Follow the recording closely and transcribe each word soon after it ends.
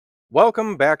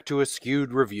Welcome back to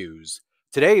Askewed Reviews.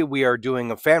 Today we are doing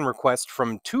a fan request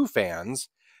from two fans,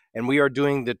 and we are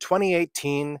doing the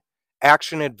 2018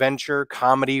 action-adventure,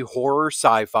 comedy, horror,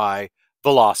 sci-fi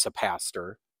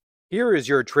VelociPastor. Here is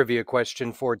your trivia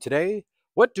question for today.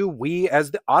 What do we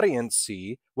as the audience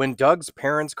see when Doug's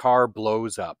parents' car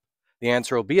blows up? The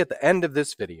answer will be at the end of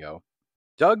this video.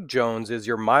 Doug Jones is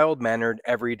your mild-mannered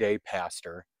everyday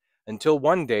pastor, until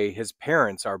one day his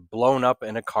parents are blown up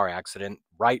in a car accident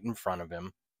right in front of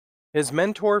him. His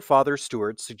mentor, Father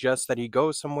Stewart, suggests that he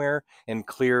go somewhere and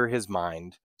clear his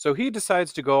mind, so he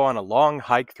decides to go on a long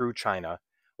hike through China.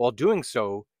 While doing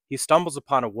so, he stumbles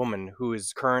upon a woman who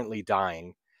is currently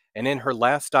dying, and in her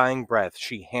last dying breath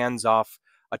she hands off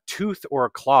a tooth or a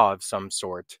claw of some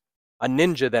sort. A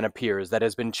ninja then appears that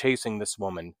has been chasing this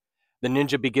woman. The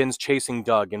ninja begins chasing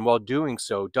Doug, and while doing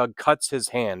so, Doug cuts his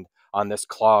hand on this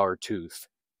claw or tooth.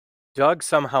 Doug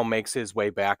somehow makes his way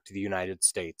back to the United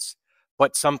States,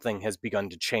 but something has begun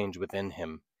to change within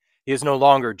him. He is no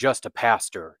longer just a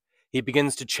pastor. He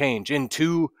begins to change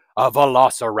into a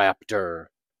velociraptor.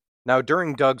 Now,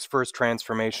 during Doug's first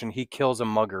transformation, he kills a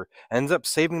mugger and ends up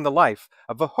saving the life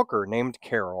of a hooker named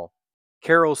Carol.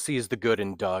 Carol sees the good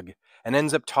in Doug and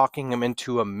ends up talking him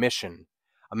into a mission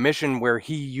where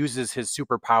he uses his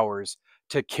superpowers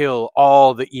to kill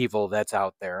all the evil that's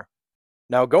out there.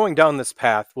 Now, going down this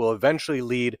path will eventually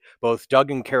lead both Doug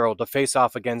and Carol to face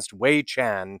off against Wei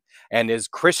Chan and his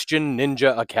Christian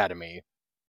Ninja Academy.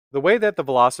 The way that the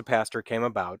VelociPastor came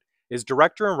about is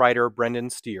director and writer Brendan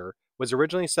Steer was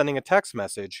originally sending a text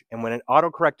message, and when it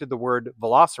autocorrected the word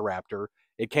Velociraptor,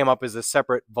 it came up as a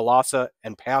separate Veloci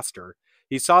and Pastor.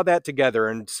 He saw that together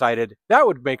and decided that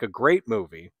would make a great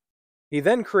movie. He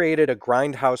then created a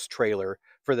grindhouse trailer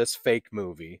for this fake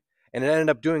movie, and it ended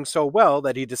up doing so well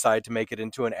that he decided to make it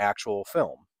into an actual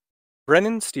film.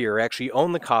 Brendan Steer actually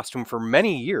owned the costume for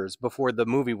many years before the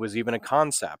movie was even a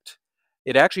concept.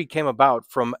 It actually came about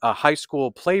from a high school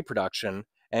play production,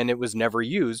 and it was never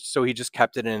used, so he just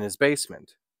kept it in his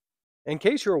basement. In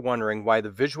case you're wondering why the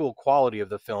visual quality of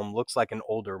the film looks like an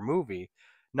older movie,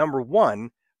 number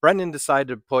one, Brendan decided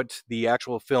to put the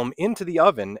actual film into the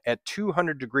oven at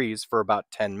 200 degrees for about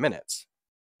 10 minutes.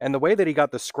 And the way that he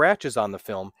got the scratches on the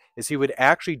film is he would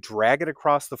actually drag it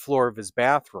across the floor of his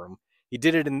bathroom. He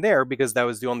did it in there because that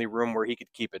was the only room where he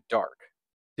could keep it dark.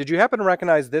 Did you happen to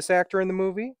recognize this actor in the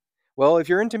movie? Well, if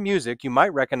you're into music, you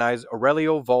might recognize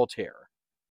Aurelio Voltaire.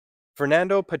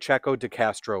 Fernando Pacheco de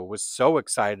Castro was so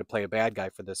excited to play a bad guy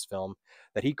for this film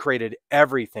that he created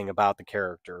everything about the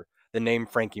character. The name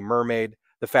Frankie Mermaid,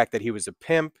 the fact that he was a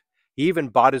pimp, he even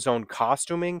bought his own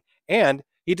costuming, and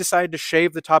he decided to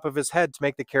shave the top of his head to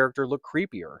make the character look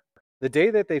creepier. The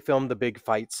day that they filmed the big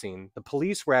fight scene, the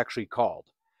police were actually called,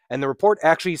 and the report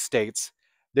actually states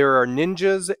there are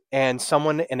ninjas and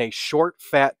someone in a short,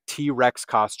 fat T-Rex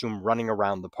costume running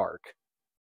around the park.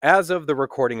 As of the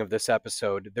recording of this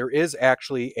episode, there is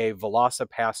actually a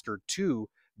VelociPastor 2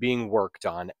 being worked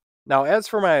on. Now, as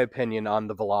for my opinion on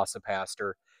the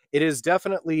VelociPastor, it is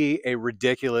definitely a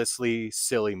ridiculously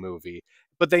silly movie,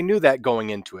 but they knew that going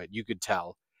into it, you could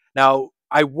tell. Now,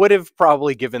 I would have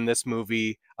probably given this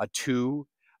movie a 2,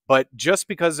 but just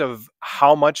because of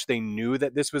how much they knew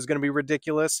that this was going to be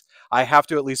ridiculous, I have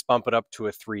to at least bump it up to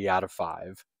a 3 out of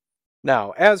 5.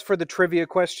 Now, as for the trivia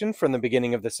question from the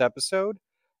beginning of this episode,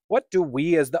 what do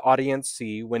we as the audience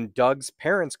see when Doug's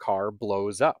parents' car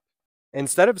blows up?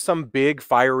 Instead of some big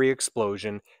fiery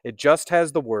explosion, it just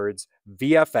has the words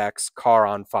VFX car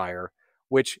on fire,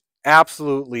 which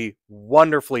absolutely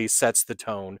wonderfully sets the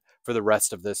tone for the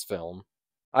rest of this film.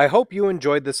 I hope you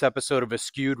enjoyed this episode of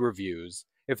Askewed Reviews.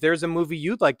 If there's a movie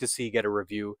you'd like to see get a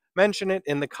review, mention it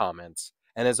in the comments.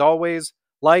 And as always,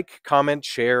 like, comment,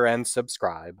 share, and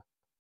subscribe.